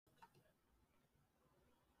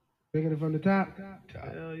Taking it from the top.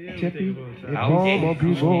 Hell yeah, Tippy, we it's take it home of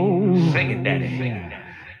people. Sing it, daddy, sing it.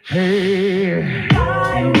 Hey,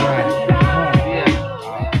 you right.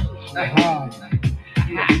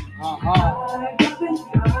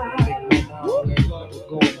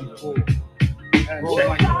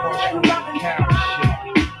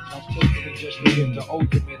 Just to get the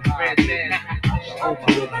ultimate high. The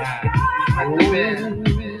ultimate high.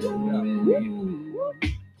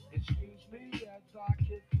 Excuse me as I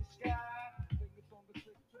kiss the sky.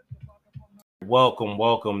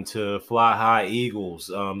 Welcome to Fly High Eagles.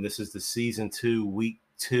 This is the season 2, week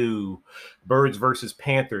 2, Birds versus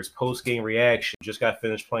Panthers post game reaction. Just got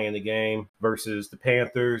finished playing the game versus the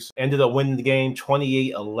Panthers. Ended up winning the game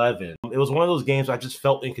 28-11. It was one of those games I just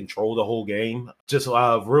felt in control the whole game. Just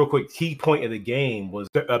a real quick key point of the game was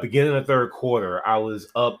beginning of the third quarter. I was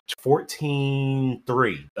up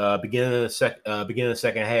 14-3. Beginning of the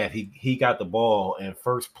second half, he got the ball, and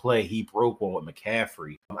first play he broke one with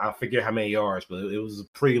McCaffrey. I forget how many yards, but it was a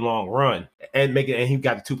pretty long run. And he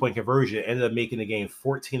got the 2-point conversion, ended up making the game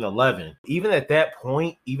 14-11. Even at that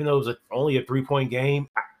point, even though it was only a 3-point game,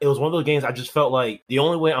 it was one of those games I just felt like the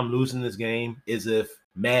only way I'm losing this game is if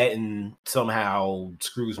Madden somehow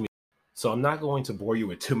screws me. So I'm not going to bore you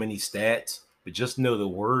with too many stats, but just know the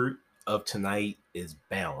word of tonight is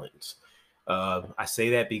balance. I say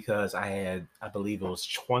that because I believe it was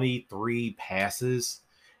 23 passes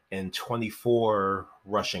and 24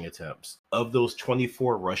 rushing attempts. Of those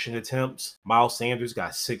 24 rushing attempts, Miles Sanders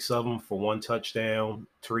got 6 of them for 1 touchdown.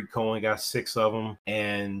 Tariq Cohen got 6 of them,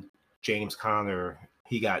 and James Conner,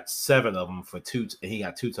 he got 7 of them for 2, and he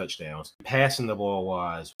got 2 touchdowns. Passing the ball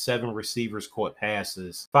wise, 7 receivers caught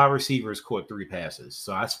passes, 5 receivers caught 3 passes.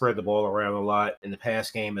 So I spread the ball around a lot in the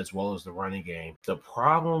pass game as well as the running game. The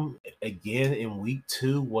problem, again, in week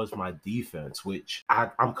 2 was my defense, which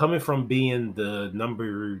I'm coming from being the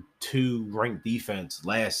number 2 ranked defense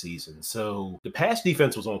last season. So the pass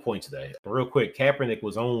defense was on point today. Real quick, Kaepernick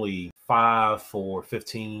was only 5 for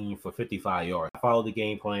 15 for 55 yards. I followed the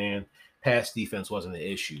game plan. Pass defense wasn't an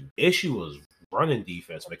issue. Issue was running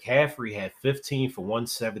defense. McCaffrey had 15 for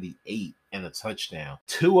 178 and a touchdown.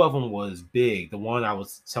 2 of them was big. The one I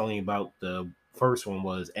was telling you about, the first one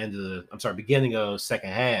was beginning of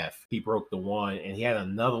second half. He broke the one, and he had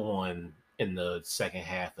another one in the second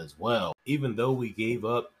half as well. Even though we gave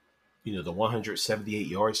up, the 178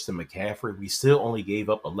 yards to McCaffrey, we still only gave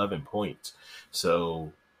up 11 points.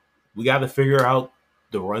 So we got to figure out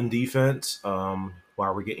the run defense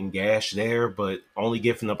while we're getting gashed there, but only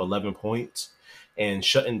giving up 11 points and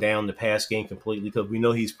shutting down the pass game completely, because we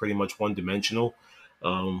know he's pretty much one-dimensional,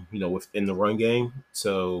 within the run game.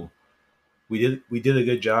 So we did a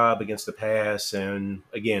good job against the pass, and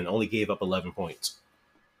again, only gave up 11 points.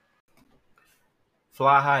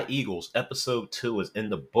 Fly High Eagles, episode 2 is in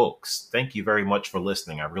the books. Thank you very much for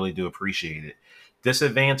listening. I really do appreciate it. This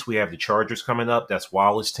advance, we have the Chargers coming up. That's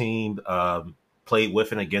Wallace's team. Played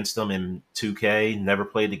with and against them in 2K. Never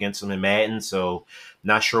played against them in Madden, so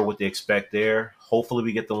not sure what to expect there. Hopefully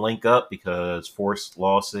we get the link up, because forced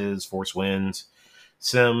losses, forced wins.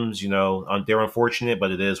 Sims, they're unfortunate, but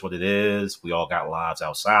it is what it is. We all got lives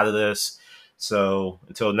outside of this. So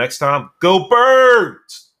until next time, go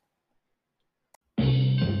Birds!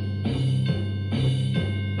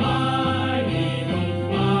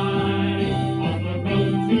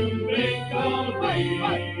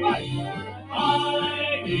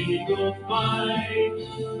 Eagles fight,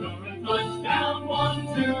 score a touchdown,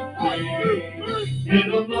 1, 2, 3. Hit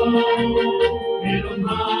 'em low, hit 'em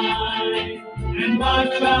high, and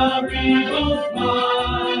watch our Eagles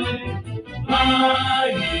fly.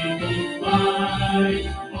 Fly, Eagles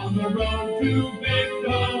fly, on the road to